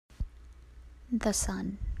The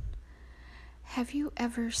sun. Have you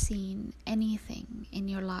ever seen anything in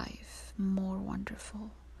your life more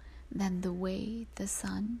wonderful than the way the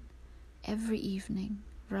sun, every evening,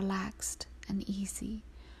 relaxed and easy,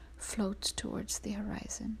 floats towards the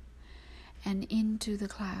horizon and into the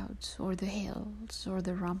clouds or the hills or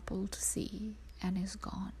the rumpled sea and is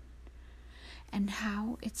gone? And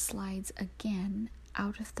how it slides again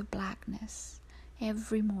out of the blackness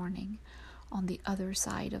every morning on the other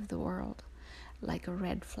side of the world, like a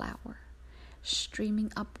red flower,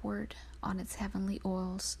 streaming upward on its heavenly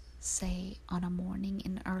oils, say on a morning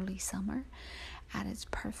in early summer, at its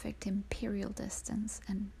perfect imperial distance.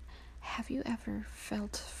 And have you ever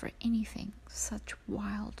felt for anything such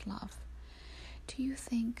wild love? Do you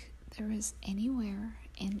think there is anywhere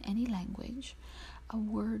in any language a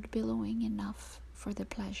word billowing enough for the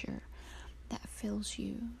pleasure that fills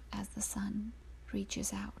you as the sun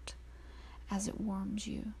reaches out, as it warms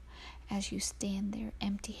you, as you stand there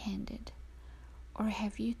empty-handed? Or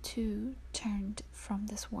have you too turned from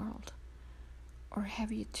this world? Or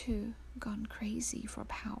have you too gone crazy for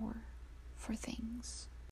power, for things?